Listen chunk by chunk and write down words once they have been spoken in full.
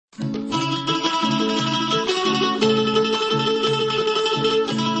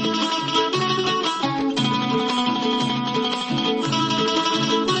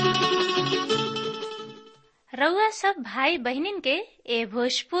भाई बहनिन के ए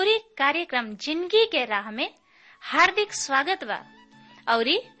भोजपुरी कार्यक्रम जिंदगी के राह में हार्दिक स्वागत बा।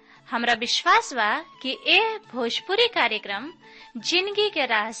 औरी हमरा विश्वास बा कि ए भोजपुरी कार्यक्रम जिंदगी के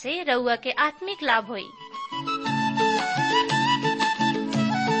राह से रउआ के आत्मिक लाभ होई।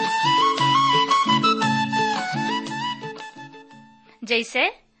 जैसे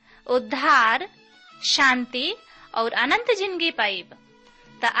उद्धार, शांति और अनंत जिंदगी पाइब।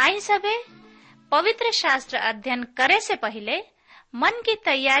 त आई सबे पवित्र शास्त्र अध्ययन करे से पहले मन की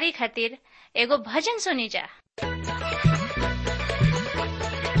तैयारी खातिर एगो भजन सुनी जा।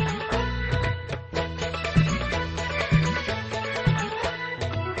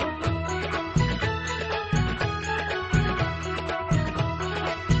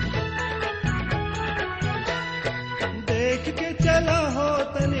 देख के चला हो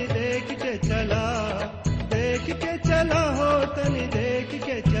तनी देख के चला, देख के चला हो तनी देख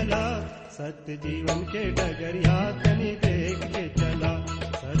के चला, सत्य जीवन के डगरिया तनी देख के चला,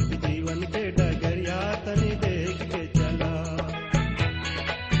 सत्य जीवन के डगरिया तनी देख के चला।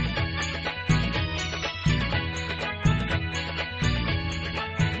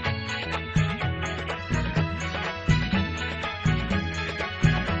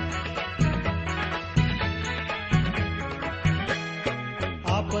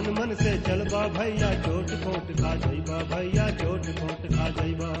 आपन मन से चलबा भैया चोट खोट खा जाइबा, भैया चोट खोट खा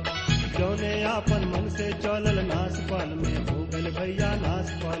जाइबा। जौने आपन मन से चलल नास पाल में हो गल, भैया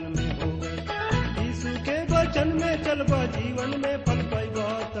नास पाल में हो गल। यीशु के वचन में चलबा जीवन में फल पाइबा,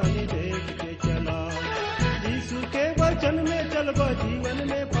 तनी देख के चला। यीशु के वचन में चलबा जीवन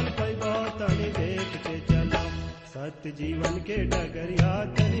में फल पाइबा, तनी देख के चला। सत्य जीवन के डगरिया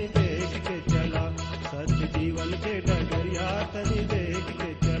तनी देख के चला, सत्य जीवन के डगरिया तनी देख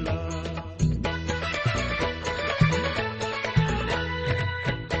के चला।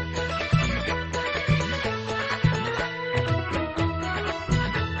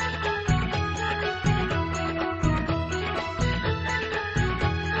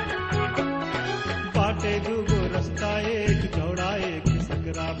 बाटे दूगो रास्ता, एक चौड़ा एक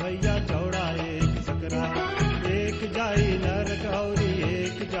सकरा, भैया चौड़ा एक सकरा। एक जाई नरक और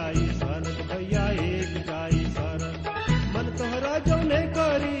एक जाई स्वर्ग, भैया एक जाई स्वर्ग। मन तोहरा जौने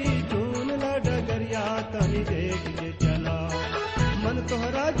करी चून ला डगरिया तनी देख के चला। मन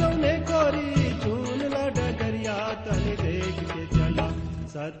तोहरा जौने करी चून ला डगरिया तनी देख के चला।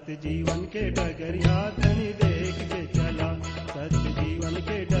 सत्य जीवन के डगरिया तनी देख के चला, सत्य जीवन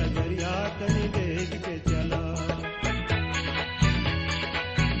के डगरिया तनी देख के चला।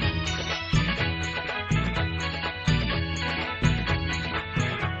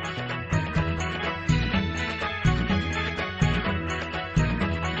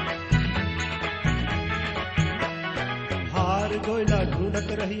 हार गोइला ढूंढत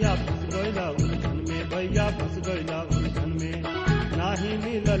रहिया, फंस गोइला उलझन में, भैया फंस गोइला उलझन में। नाही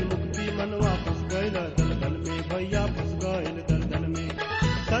मिलल मुक्ति मनवा फंस गइला दलदल में, भैया फंस गइल दलदल में।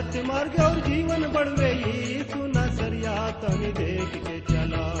 सत्य मार्ग और जीवन बढ़वे यीशु नसरिया तनी देख के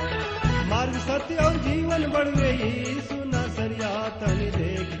चला। मार्ग सत्य और जीवन बढ़वे यीशु नसरिया तनी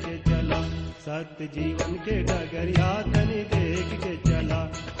देख के चला। सत्य जीवन के डगरिया तनी देख के चला,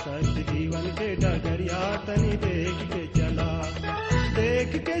 सत्य जीवन के डगरिया तनी देख के चला।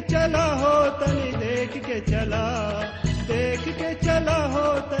 देख के चला हो तनी देख के चला, देख के चला हो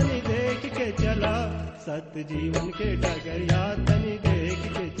तनी देख के चला। सत्य जीवन के डगरिया तनी देख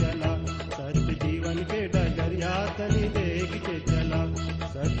के चला, सत्य जीवन के डगरिया तनी देख के चला,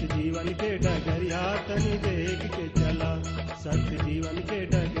 सत्य जीवन के डगरिया तनी देख के चला, सत्य जीवन के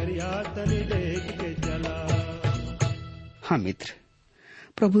डगरिया तनी देख के चला। हाँ मित्र,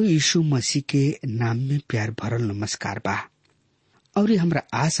 प्रभु यीशु मसीह के नाम में प्यार भरल नमस्कार बा। और हमरा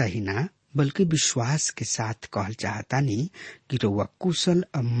आशा ही ना बल्कि विश्वास के साथ कहल चाहतानी कि रउआ कुशल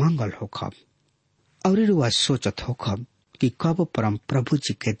मंगल होखब। और रउआ सोचत होखब कि कब परम प्रभु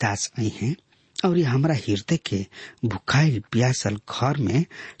जी के दास आई हैं और हमरा हृदय के भुखाइल प्यासल घर में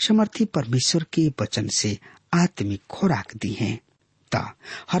समर्थी परमेश्वर के वचन से आत्मिक खोराक दी हैं। ता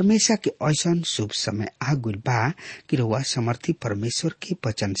हमेशा के ऐसन शुभ समय आगुल बा कि रउआ समर्थी परमेश्वर के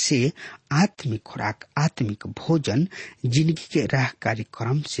वचन से आत्मिक खुराक, आत्मिक भोजन जिंदगी के राह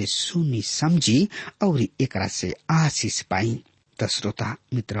कार्यक्रम से सुनी समझी और एकरा से आशीष पाई। त श्रोता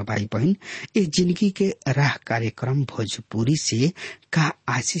मित्र भाई बहन, इस जिंदगी के राह कार्यक्रम भोजपुरी से का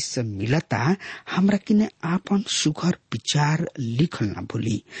आशीष मिलता हमरा किने आपन सुघर विचार लिखल ना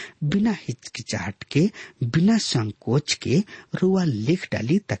भूली। बिना हिचकिचाहट के, बिना संकोच के रुआ लिख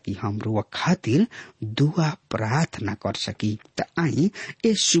डाली ताकि हम रुआ खातिर दुआ प्रार्थना कर सकी। त आई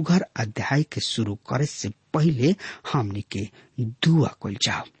ए सुघर अध्याय के शुरू करे से पहले हमनी के दुआ कइल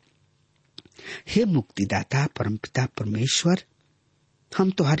जाओ। हे मुक्तिदाता परमपिता परमेश्वर,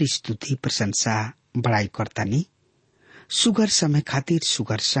 हम तुम्हारी स्तुति प्रशंसा बड़ाई करतानी सुगर समय खातिर,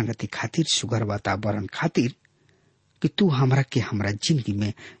 सुगर संगति खातिर, सुगर वातावरण खातिर कि तू हमरा के हमरा जिंदगी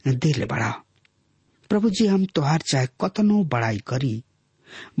में देले बड़ा। प्रभु जी, हम तोहार चाहे कतनो बड़ाई करी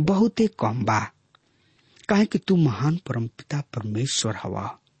बहुते कम बा, काहे कि तू महान परमपिता परमेश्वर हवा।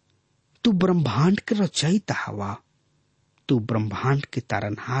 तू ब्रह्मांड के रचयिता हवा। तू ब्रह्मांड के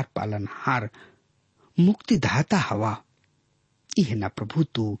तारनहार, पालनहार, मुक्तिदाता हवा। यह ना प्रभु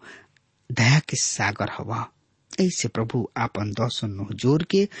तू दया के सागर हवा। ऐसे प्रभु आपन दस नोह जोर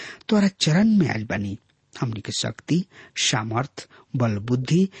के तोरा चरण में आयल बनी। हमनी के शक्ति, सामर्थ, बल,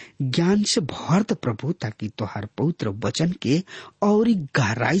 बुद्धि, ज्ञान से भर द प्रभु, ताकि तोहार पवित्र वचन के और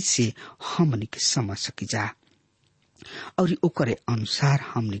गहराई से हमनी के समझ सकी जा और ओकरे अनुसार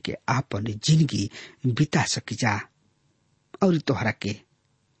हमनी के आपन जिंदगी बिता सकी जा और तोहरा के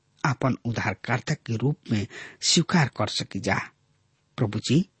आपन उद्धारकर्ता के रूप में स्वीकार कर सकी जा। प्रभु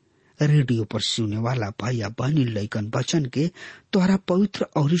जी, रेडियो पर सुने वाला भैया बहनी लइकन वचन के तोहरा पवित्र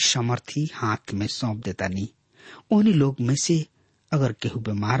और समर्थी हाथ में सौंप देता नी। उन्हीं लोग में से अगर केहू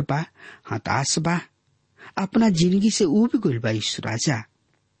बीमार बा, हताश बा, अपना जिंदगी से उब गइल बा यीशु राजा,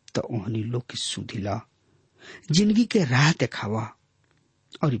 तो उन्हीं लोग के सुधी ला, जिंदगी के राह देखावा।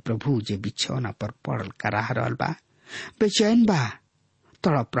 और प्रभु जे बिछौना पर पड़ल कराह रहल बा, बेचैन बा,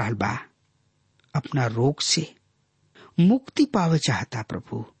 तड़प रहल बा, अपना रोग से मुक्ति पावे चाहता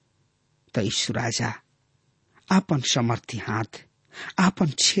प्रभु, तो यीशु राजा आपन समर्थी हाथ,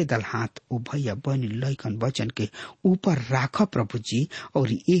 आपन छेदल हाथ ओ भैया बहनी लइकन वचन के ऊपर राख प्रभु जी,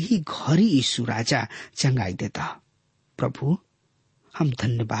 और यही घड़ी यीशु राजा चंगाई देता। प्रभु, हम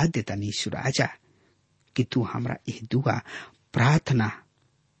धन्यवाद देता यीशु राजा कि तू हमरा यह दुआ, प्रार्थना,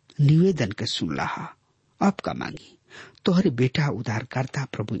 निवेदन के सुनला। अब का मांगी तोहरे बेटा उद्धारकर्ता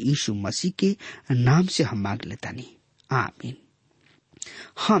प्रभु यीशु मसीह के नाम से हम मांग लेता नहीं, आमीन।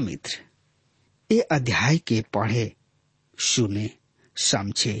 हाँ मित्र, ये अध्याय के पढ़े, सुने,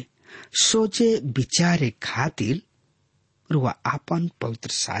 समझे, सोचे, विचारे खातिर रुआ आपन पवित्र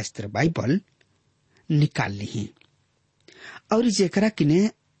शास्त्र बाइबल निकाल ली। और जेकरा किने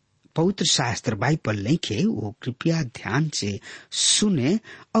पवित्र शास्त्र बाइबल लिखे वो कृपया ध्यान से सुने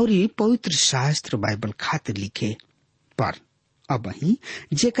और ये पवित्र शास्त्र बाइबल खातिर लिखे। पर अब ही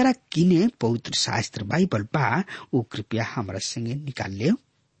जेकरा किने पवित्र शास्त्र बाइबल बा वो कृपया हमारा संगे निकाल ले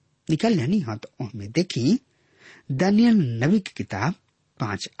नहीं। हाँ, तो हमें देखी दानियल नबी की किताब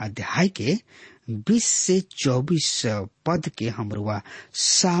 5 अध्याय के 20 से 24 पद के हमरुआ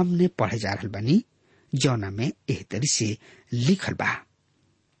सामने पढ़े जा रहल बनी, जौना में एह तरी से लिखल बा।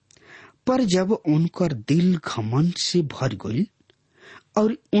 पर जब उनकर दिल घमंड से भर गइल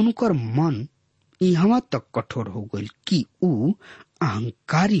और उनकर मन यहाँ तक कठोर हो गइल कि ऊ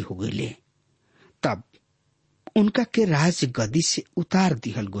अहंकारी हो गइले, तब उनका के राज गदी से उतार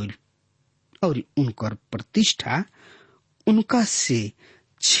दिहल गइल और उनकर प्रतिष्ठा उनका से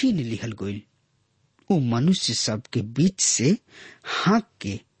छीन लिहल गइल। ऊ मनुष्य सब के बीच से हाँक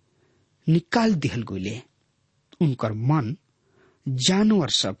के निकाल दिहल गइले। उनकर मन जानवर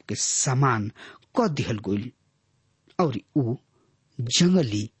सब के समान क दिहल गइल और ऊ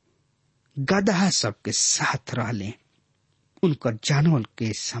जंगली गदहा सब के साथ रहले। उनकर जानवर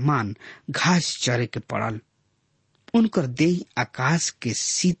के समान घास चरे के पड़ल। उनकर देह आकाश के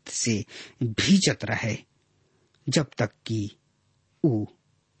शीत से भीजत रहे, जब तक कि ऊ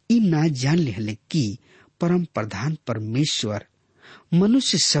ई ना जान लेहले कि परम प्रधान परमेश्वर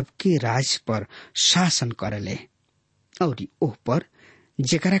मनुष्य सबके राज पर शासन करेले और ओह पर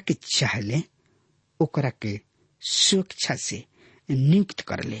जेकरा के चाहले ओकरा के स्वेच्छा से नियुक्त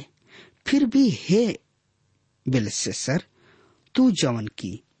करले। फिर भी हे बेलशस्सर, तू जवन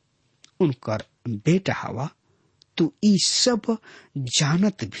की उनकर बेटा हवा, तू ई सब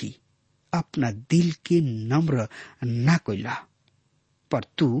जानत भी अपना दिल के नम्र ना कोइला, पर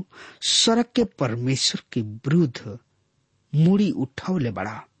तू स्वर्ग के परमेश्वर के विरुद्ध मुड़ी उठावले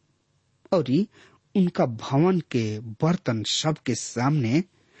बड़ा और उनका भवन के बर्तन सब के सामने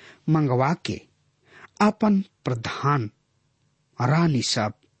मंगवा के अपन प्रधान रानी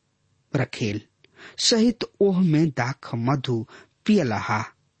सब रखेल सहित ओह में दाख मधु पियलहा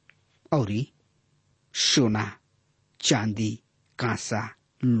और सोना, चांदी, कांसा,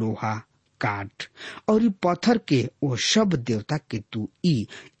 लोहा, काठ और पत्थर के वो सब देवता के तू ई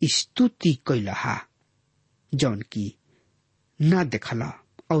स्तुति कैलहा, जौन की ना देखला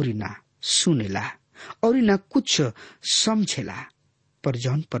और ना सुनेला और ना कुछ समझेला, पर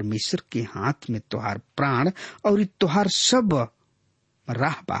जौन परमेश्वर के हाथ में तोहार प्राण और तोहार सब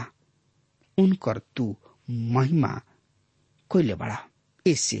राह बा, उनकर तू महिमा कोइले बड़ा।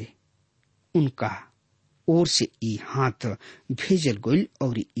 ऐसे उनका ओर से ई हाथ भेजल गइल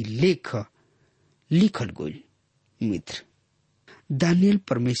और ई लेख लिखल गइल। मित्र, दानियल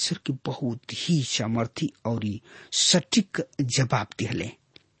परमेश्वर की बहुत ही सामर्थी और सटीक जवाब दिले।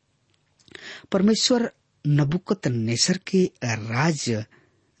 परमेश्वर नबूकदनेस्सर के राज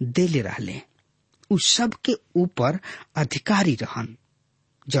देले रहले, उ सब के ऊपर अधिकारी रहन,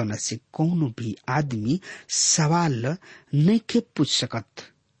 जौना से कोनो भी आदमी सवाल नहीं के पूछ सकत,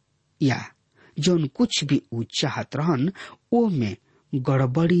 या जौन कुछ भी उ चाहत रहन ओ में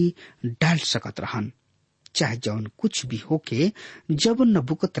गड़बड़ी डाल सकत रहन। चाहे जौन कुछ भी होके, जब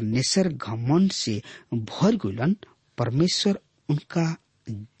नबूकदनेस्सर घमंड से भर गइलन, परमेश्वर उनका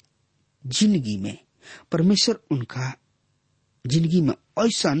जिंदगी में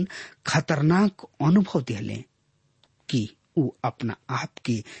ऐसन खतरनाक अनुभव दिले कि उ अपना आप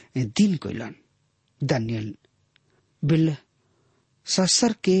के दिन गइलन। दानियल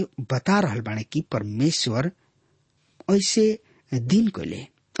बेलशस्सर के बता रहल बाने कि परमेश्वर ऐसे दिन गइले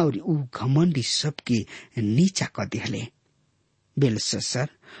और उ घमंडी सबके नीचा कर दिले। बेलशस्सर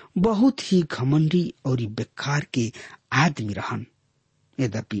बहुत ही घमंडी और बेकार के आदमी रहन।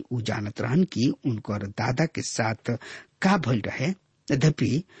 यद्यपि उ जानत रहन कि उनकर दादा के साथ का भइल रहे,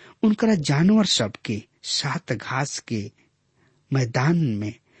 यद्यपि उनकरा जानवर सब के साथ घास के मैदान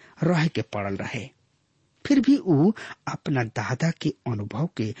में रह के पड़ल रहे, फिर भी उ अपना दादा के अनुभव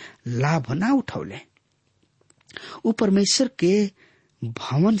के लाभ ना उठौले। उ परमेश्वर के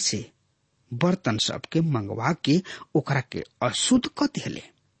भवन से बर्तन सब के मंगवा के ओकरा के अशुद्ध कर दिले।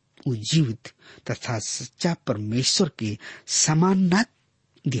 उ जीवित तथा सच्चा परमेश्वर के समान न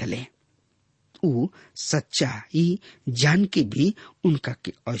दिले। उ सच्चाई जान के भी उनका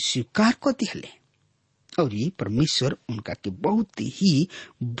के अस्वीकार कर दिले और ये परमेश्वर उनका के बहुत ही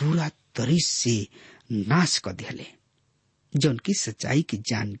बुरा तरीके से नाश कर दिले, जौन की सच्चाई के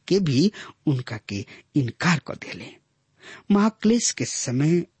जान के भी उनका के इनकार कर दिले। महाक्लेश के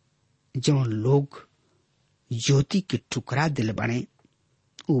समय जौन लोग ज्योति के ठुकरा दिले बने,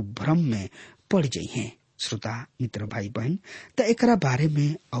 उ भ्रम में पड़ जाई हैं। श्रोता मित्र भाई बहन, त एकरा बारे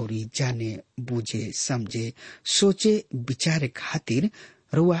में और जाने बूझे समझे सोचे विचारे खातिर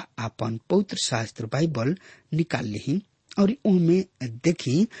रुआ आपन पवित्र शास्त्र बाइबल निकाल ली और उनमें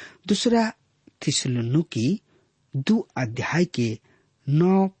देखी दूसरा थिस्सलुनीकी 2 अध्याय के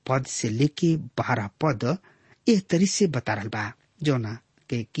 9 पद से लेके 12 पद एह तरी से बता रहल बा, जौना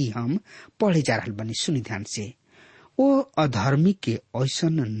के कि हम पढ़े जा रहल बनी। सुनी ध्यान से। ओ अधर्मी के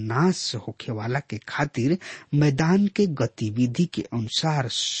ऐसन नाश होखे वाला के खातिर मैदान के गतिविधि के अनुसार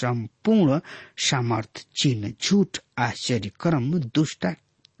संपूर्ण सामर्थ, चिन्ह, झूठ, आश्चर्य कर्म,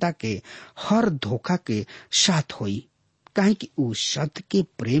 दुष्टता के हर धोखा के साथ होई, काहे कि उ सत्य के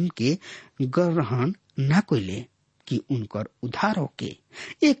प्रेम के ग्रहण ना कोइले कि उनकर उद्धार होके।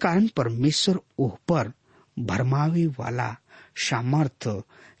 ये कारण परमेश्वर ओह पर भरमावे वाला सामर्थ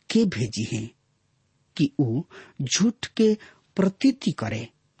के भेजी है कि उ झूठ के प्रतीति करे,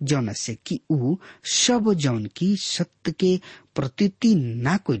 जौन से कि उ सब जौन की सत्य के प्रतीति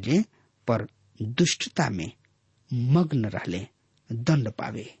ना कोइले पर दुष्टता में मग्न रहले दंड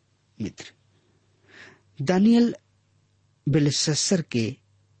पावे। मित्र, दानियल बेलशस्सर के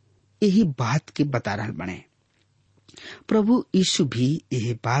यही बात के बता रहल बने। प्रभु यीशु भी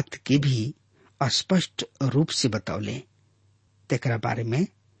यही बात के भी स्पष्ट रूप से बतौले। तेकरा बारे में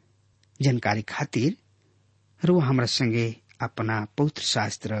जानकारी खातिर रुआ हमरा संगे अपना पवित्र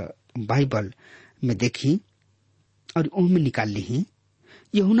शास्त्र बाइबल में देखी और उनमें निकाल ली।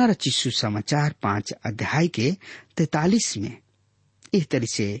 यूहन्ना रचित सुसमाचार 5 अध्याय के 43 में इस तरह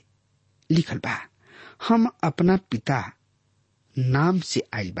से लिखल बा, हम अपना पिता नाम से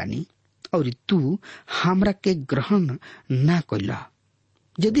आइल बानी और तू हमरा के ग्रहण ना कइला।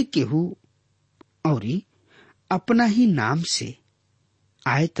 यदि केहू और अपना ही नाम से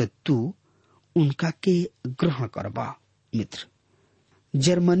आए तो तू उनका के ग्रहण करबा। मित्र,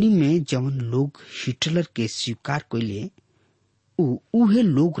 जर्मनी में जवन लोग हिटलर के स्वीकार कइले उहे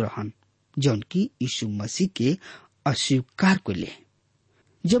लोग रहन जौन की यीशु मसीह के अस्वीकार कइले।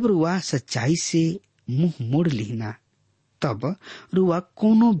 जब रुआ सच्चाई से मुंह मोड़ लिहिना, तब रुआ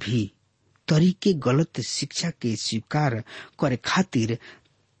कोनो भी तरीके गलत शिक्षा के स्वीकार करे खातिर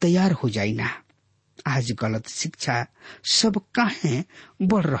तैयार हो जाइना। आज गलत शिक्षा सब काहे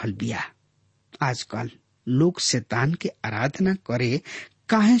बढ़ रहल बिया। आजकल लोग शैतान के आराधना करे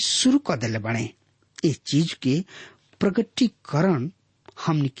काहे शुरू कर दिले बने। इस चीज के प्रगटीकरण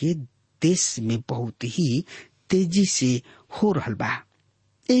हमन के देश में बहुत ही तेजी से हो रहल बा।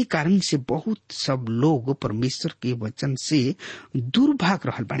 यही कारण से बहुत सब लोग परमेश्वर के वचन से दूर भाग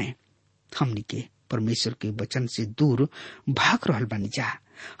रहल बने। हमनी के परमेश्वर के वचन से दूर भाग रहल बानी जा,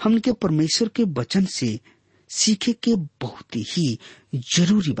 हमके परमेश्वर के वचन से सीखे के बहुत ही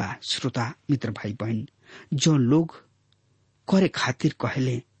जरूरी बा। श्रोता मित्र भाई बहन, जो लोग करे खातिर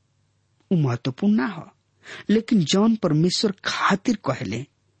कहले उ महत्वपूर्ण ना हो, लेकिन जौन परमेश्वर खातिर कहले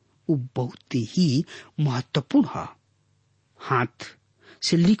उ बहुत ही महत्वपूर्ण है। हाथ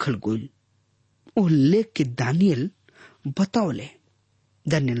से लिखल गोल ओ लेख के दानियल बतावले।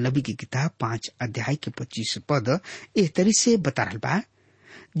 दानियल नबी की किताब 5 अध्याय के 25 पद एह तरी से बता रहल बा,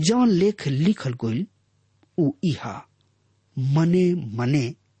 जौन लेख लिखल गोल उ इहा मने मने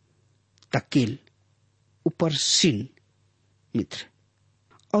तकेल ऊपर सिन मित्र,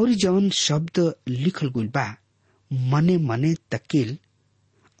 और जौन शब्द लिखल गोल बा मने मने तकेल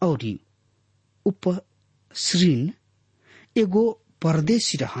और उपसृन एगो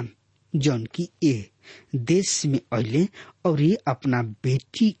परदेशी रहन, जौन की ए देश में अले और ये अपना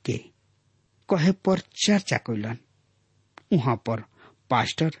बेटी के कहे पर चर्चा कैलन। वहां पर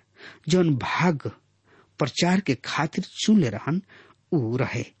पास्टर जौन भाग प्रचार के खातिर चुनले रहन उ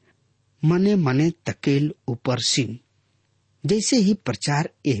रहे मने मने तकेल ऊपर सिन। जैसे ही प्रचार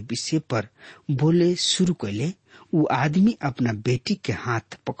एह विषय पर बोले शुरू कैले, वो आदमी अपना बेटी के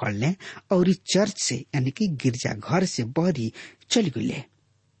हाथ पकड़ ले और चर्च से यानी कि गिरजा घर से बहरी चल गए।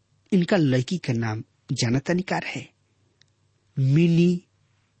 इनका लड़की का नाम जनता निकार है, मिनी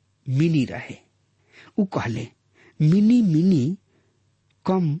मिनी रहे। वो कहले मिनी मिनी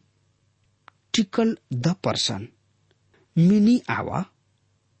कम टिकल द पर्सन, मिनी आवा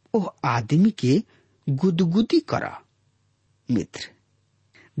ओ आदमी के गुदगुदी करा। मित्र,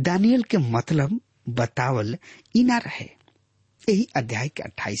 दानियल के मतलब बतावल इना रहे। यही अध्याय के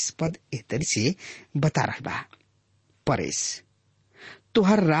 28 पद एह तरी से बता रहा बा, परेश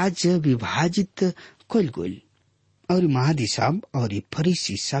तोहर राज्य विभाजित कल गोल और महादी सब और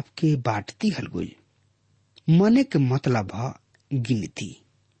फरीसी सब के बांट दिहल गोल। मने के मतलब है गिनती।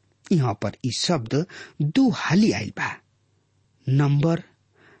 यहाँ पर इस शब्द 2 हाली आयल बा।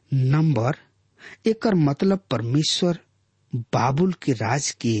 नंबर एकर मतलब परमेश्वर बाबुल के राज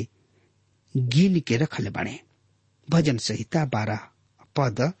के गिन के रखले बाड़े। भजन संहिता 12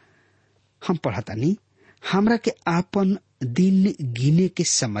 पद हम पढ़तानी, हमरा के आपन दिन गिने के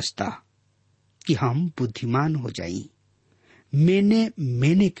समझता कि हम बुद्धिमान हो जाई।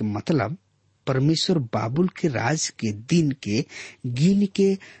 मैंने के मतलब परमेश्वर बाबुल के राज के दिन के गिन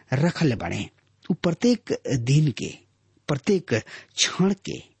के रखले बाड़े। उ प्रत्येक दिन के प्रत्येक क्षण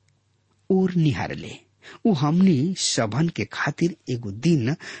के ओर निहारले। उ हमनी सबन के खातिर एगो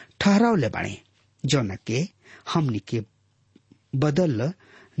दिन ठहरावले बाड़े, जौन के हमनी के बदल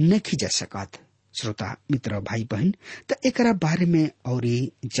नहीं जा सकत। श्रोता मित्र भाई बहन, त एकरा बारे में और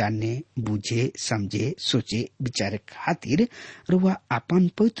जाने बुझे समझे सोचे विचारे खातिर रुआ अपन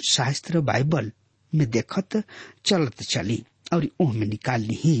पवित्र शास्त्र बाइबल में देखत चलत चली और ओह में निकाल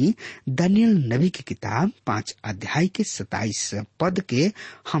ली दानियल नबी की किताब 5 अध्याय के 27 पद के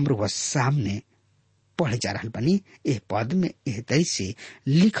हम रुआ सामने पढ़े जा रहल बनी। एह पद में एह तरी से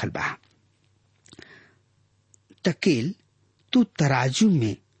लिखल बा, तकेल तू तराजू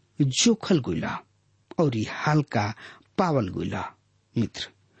में जोखल गुला और हल्का पावल गुला। मित्र,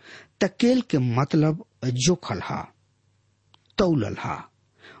 तकेल के मतलब जोखल हा, तौलल हा।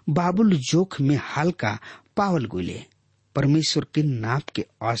 बाबुल जोख में हल्का पावल गुले, परमेश्वर के नाप के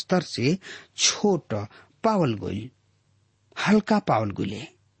स्तर से छोट पावल गुल, हल्का पावल गुले।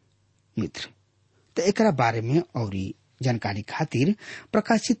 मित्र, तो एकरा बारे में और जानकारी खातिर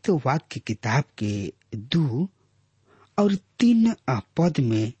प्रकाशित वाक्य किताब के 2 और 3 पद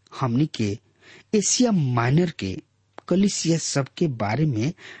में हमनी के एशिया माइनर के कलीसिया सब के बारे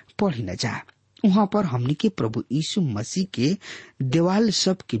में पढ़ी न जा। वहाँ पर हमनी के प्रभु यीशु मसीह के देवाल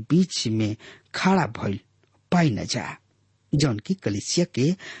सब के बीच में खड़ा भइल पाई न जा, जौन की कलीसिया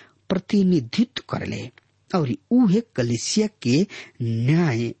के प्रतिनिधित्व करले और उहे कलीसिया के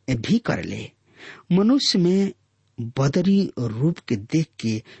न्याय भी करले। मनुष्य में बदरी रूप के देख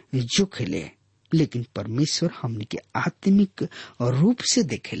के जोखेले, लेकिन परमेश्वर हमनी के आत्मिक रूप से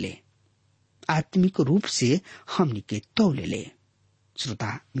देखेले, आत्मिक रूप से हमनी के तौले ले।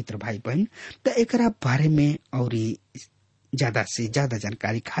 श्रोता मित्र भाई बहन, त एकरा बारे में और ज्यादा से ज्यादा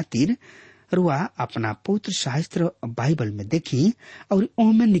जानकारी खातिर रुआ अपना पवित्र शास्त्र बाइबल में देखी और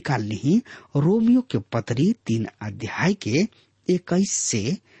ओमे निकाल ली रोमियो के पत्री 3 अध्याय के 21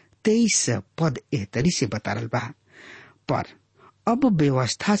 से 23 पद एह तरी से बता रहल बा, पर अब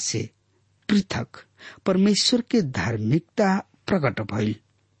व्यवस्था से पृथक परमेश्वर के धार्मिकता प्रकट भइल,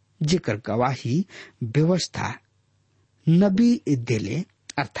 जेकर गवाही व्यवस्था नबी देले,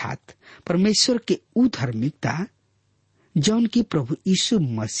 अर्थात परमेश्वर के उ धार्मिकता जौन की प्रभु यीशु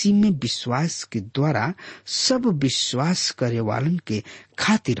मसीह में विश्वास के द्वारा सब विश्वास करे वालन के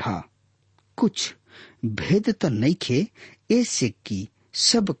खातिर है। कुछ भेद तो नहीं खे, ऐसे कि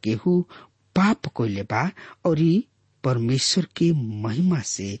सब केहू पाप कोइले बा और परमेश्वर के महिमा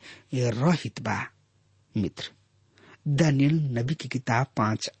से रहित बा। मित्र, दानियल नबी की किताब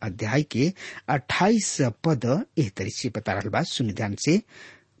 5 अध्याय के 28 पद एह तरी से बता रहा बा। सुनि ध्यान से।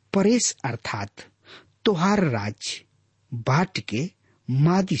 परेश अर्थात तोहार राज्य बाट के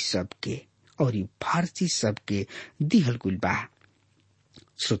मादी सब के और फारसी सब के दिहल गुल बा।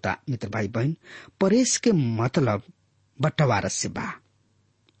 श्रोता मित्र भाई बहन, परेश के मतलब बंटवारा से बा,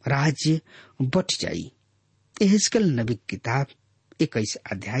 राज्य बट जाई। एहजकेल नबी की किताब 21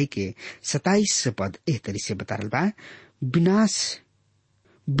 अध्याय के 27 पद एह तरी से बता रहा बा।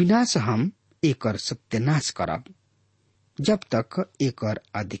 विनाश हम एकर सत्यानाश करब, जब तक एकर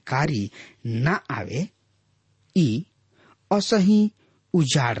अधिकारी न आवे ई असही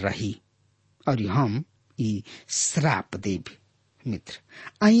उजाड़ रही और हम ई श्राप देव। मित्र,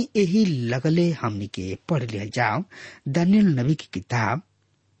 आई यही लगले हमनी के पढ़ लिया जाओ। दानियल नबी की किताब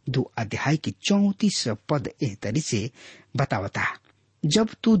 2 अध्याय के 34 पद एह तरी से बतावता। जब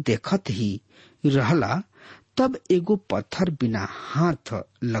तू देखत ही रहला, तब एगो पत्थर बिना हाथ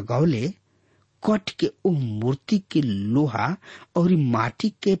लगौले कट के ओ मूर्ति के लोहा और माटी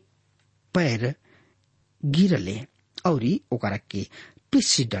के पैर गिरले और ओकरा के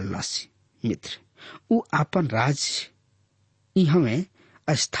पीस डलस। मित्र, उ अपन राज हमें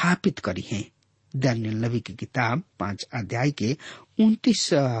स्थापित करी है। दानियल नबी की किताब 5 अध्याय के 29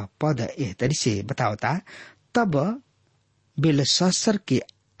 पद एह तरी से बतावता। तब बेलशस्सर के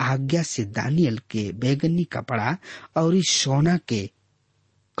आज्ञा से दानियल के बैगनी कपड़ा और सोना के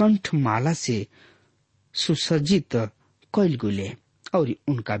कंठमाला से सुसज्जित कइल गइले और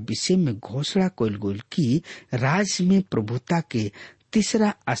उनका विषय में घोषणा कइल गइल कि राज्य में प्रभुता के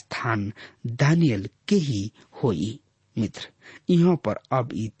तीसरा स्थान दानियल के ही होई। मित्र, यहाँ पर अब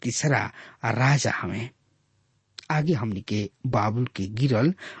ई तीसरा राजा हमें आगे हमनी के बाबुल के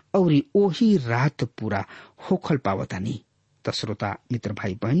गिरल और ओही रात पूरा होखल पावतानी। तो श्रोता मित्र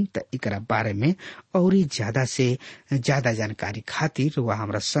भाई बहन, त एकरा बारे में और ज्यादा से ज्यादा जानकारी खातिर वह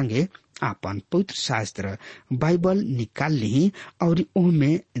हमरा संगे आपन पवित्र शास्त्र बाइबल निकाल ली और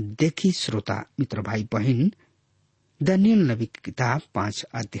ओमे देखी। श्रोता मित्र भाई बहन, दानियल नबी की किताब 5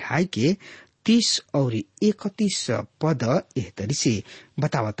 अध्याय के 30 और 31 पद एह तरी से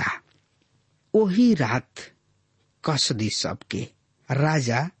बतावता। ओही रात कसदी सबके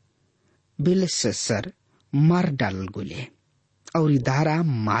राजा बेलशस्सर मार डालल गइले और दारा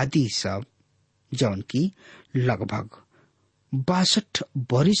मादी सब जौन की लगभग 62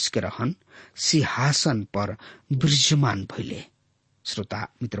 बरिस के रहन सिंहासन पर विराजमान भइले। श्रोता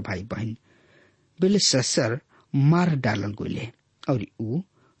मित्र भाई बहन, बेलशस्सर मार डालल गइले और उ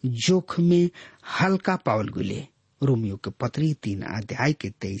जोख में हल्का पावल गइले। रोमियो के पत्री 3 अध्याय के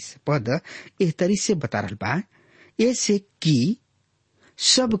 23 पद एह तरी से बता रहल बा। ऐसे कि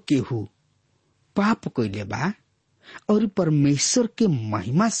सब केहू पाप कइले बा और परमेश्वर के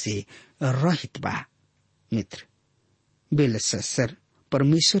महिमा से रहित बा। मित्र, बेलशस्सर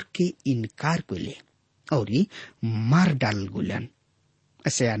परमेश्वर के इनकार कइले और मार डाल गुलन।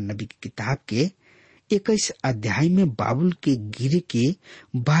 यशायाह नबी की किताब के 21 अध्याय में बाबुल के गिरे के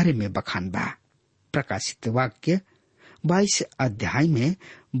बारे में बखान बा। प्रकाशित वाक्य 22 अध्याय में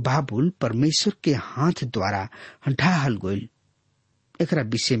बाबुल परमेश्वर के हाथ द्वारा ढाहल गइल। एकरा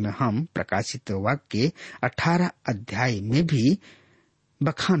विषय में हम प्रकाशित वाक्य 18 अध्याय में भी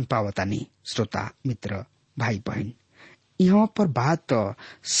बखान पावतानी। श्रोता मित्र भाई बहन, यहाँ पर बात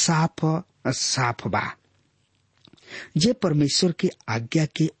साफ साफ बा। जे परमेश्वर के आज्ञा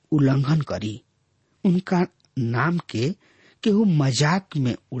के उल्लंघन करी, उनका नाम के केहू मजाक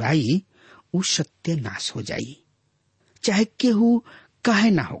में उड़ाई, उ सत्यानाश हो जाई। चाहे केहू काहे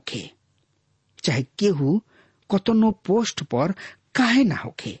ना होखे, चाहे केहू कतनो पोस्ट पर काहे ना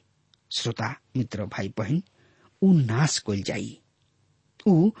होखे। श्रोता मित्र भाई बहन, उ नाश कइल जाई,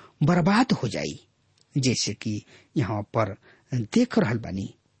 उ बर्बाद हो जाई। जैसे कि यहाँ पर देख रहल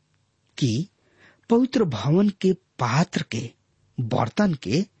बानी कि पवित्र भवन के पात्र के बर्तन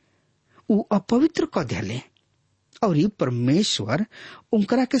के उ अपवित्र क देले और परमेश्वर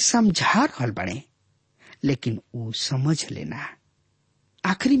उनकरा के समझा रहल बाड़े, लेकिन उ समझ लेना।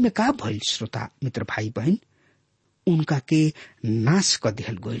 आखिरी में का भइल श्रोता मित्र भाई बहन, उनका के नाश क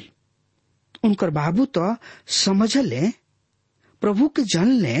दिहल गइल। उनकर बाबू तो समझले, प्रभु के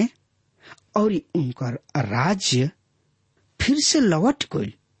जानले और उनकर राज्य फिर से लौट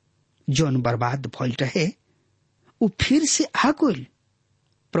गइल। जौन बर्बाद भइल रहे उ फिर से आ गइल।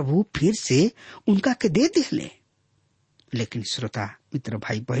 प्रभु फिर से उनका के दे दिले। लेकिन श्रोता मित्र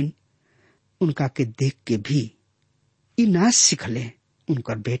भाई बहन, उनका के देख के भी ई ना सिखले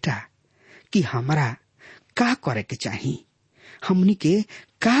उनकर बेटा कि हमारा का करे के चाही, हमनी के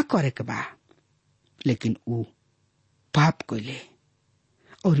का करे के बा। लेकिन ऊ पाप कइले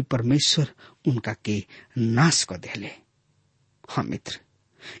और परमेश्वर उनका के नाश कर देले। हाँ मित्र,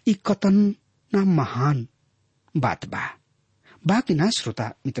 ई कतन ना महान बात बा कि ना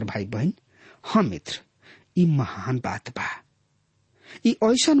श्रोता मित्र भाई बहन। हाँ मित्र, ई महान बात बा। ई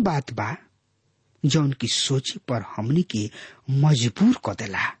ऐसन बात बा जौन की सोचे पर हमनी के मजबूर कर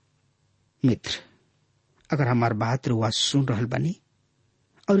देला। मित्र, अगर हमार बात रुआ सुन रहल बानी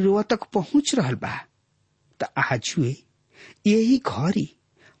और रुआ तक पहुंच रहल बा त आज हुए यही घड़ी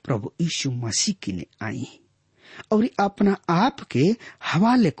प्रभु यीशु मसीह की ने आई और अपना आप के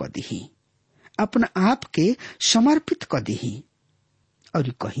हवाले कर दी, अपना आप के समर्पित कर दी और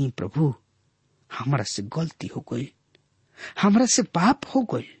कहीं प्रभु हमरा से गलती हो गई, हमरा से पाप हो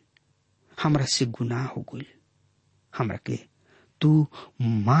गई, हमरा से गुनाह हो गई, हमरा के तू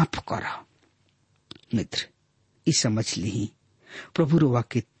माफ कर। मित्र, ई समझ ली प्रभु रुआ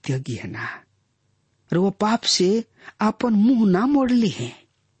के त्यागी है ना, रुआ पाप से अपन मुंह ना मोड़ ली है,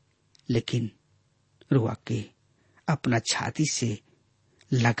 लेकिन रुआ के अपना छाती से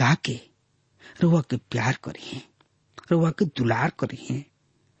लगा के रुआ के प्यार करी है, रुआ के दुलार करी है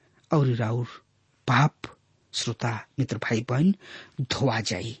और राउर पाप श्रोता मित्र भाई बहन धोआ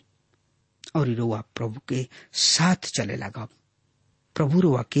जाई और रुआ प्रभु के साथ चले लगा। प्रभु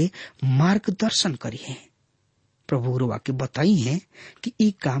रुआ के मार्गदर्शन करी है, प्रभु रुआ के बताई है कि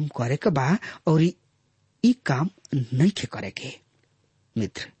ई काम करे के बा और ई काम नहीं के करे के।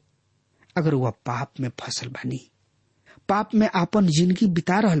 मित्र, अगर वह पाप में फसल बनी, पाप में आपन जिंदगी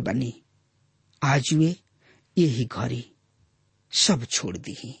बिता रहल बनी, आज वे यही घड़ी सब छोड़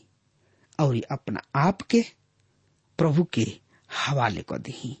दी और अपना आप के प्रभु के हवाले कर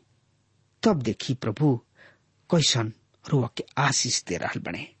दी। तब देखी प्रभु कैसन रुआ के आशीष दे रहल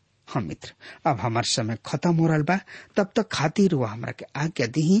बने। हाँ मित्र, अब हमार समय खत्म हो रहा बा, तब तक खातिर रुआ हमरा के आज्ञा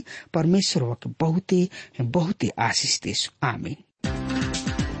दी। परमेश्वर रुआ के बहुते बहुते आशीष दे। आमीन।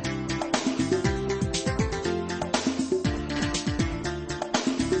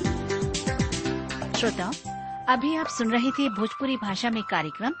 श्रोताओ, अभी आप सुन रहे थे भोजपुरी भाषा में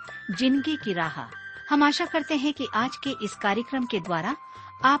कार्यक्रम जिंदगी की राह। हम आशा करते हैं कि आज के इस कार्यक्रम के द्वारा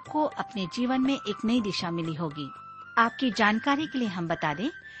आपको अपने जीवन में एक नई दिशा मिली होगी। आपकी जानकारी के लिए हम बता दें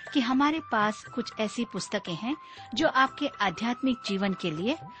कि हमारे पास कुछ ऐसी पुस्तकें हैं जो आपके आध्यात्मिक जीवन के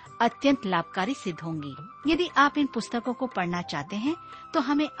लिए अत्यंत लाभकारी सिद्ध होंगी। यदि आप इन पुस्तकों को पढ़ना चाहते हैं तो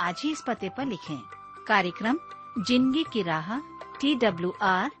हमें आज ही इस पते पर लिखें। कार्यक्रम जिंदगी की राह,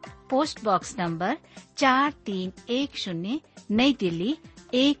 TWR, पोस्ट बॉक्स नंबर 4310, नई दिल्ली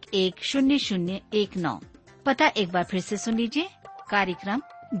 110019। पता एक बार फिर से सुन लीजिए। कार्यक्रम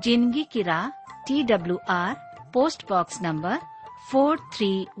जिंदगी की राह, TWR, post box number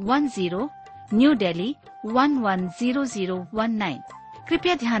 4310, new Delhi 110019।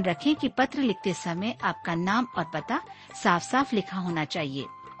 कृपया ध्यान रखें कि पत्र लिखते समय आपका नाम और पता साफ साफ लिखा होना चाहिए।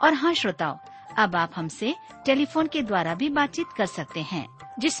 और हाँ श्रोताओ, अब आप हमसे टेलीफोन के द्वारा भी बातचीत कर सकते हैं,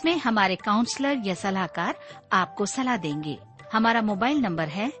 जिसमें हमारे काउंसलर या सलाहकार आपको सलाह देंगे। हमारा मोबाइल नंबर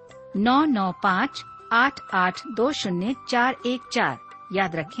है 9958820414।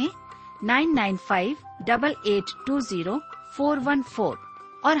 याद रखें 9958820414।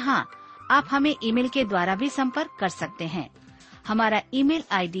 और हाँ, आप हमें ईमेल के द्वारा भी संपर्क कर सकते हैं। हमारा ईमेल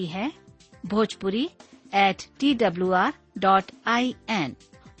आईडी है bhojpuri@twr.in,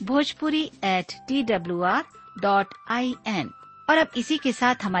 bhojpuri@twr.in। और अब इसी के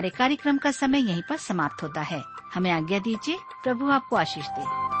साथ हमारे कार्यक्रम का समय यहीं पर समाप्त होता है। हमें आज्ञा दीजिए। प्रभु आपको आशीष दे।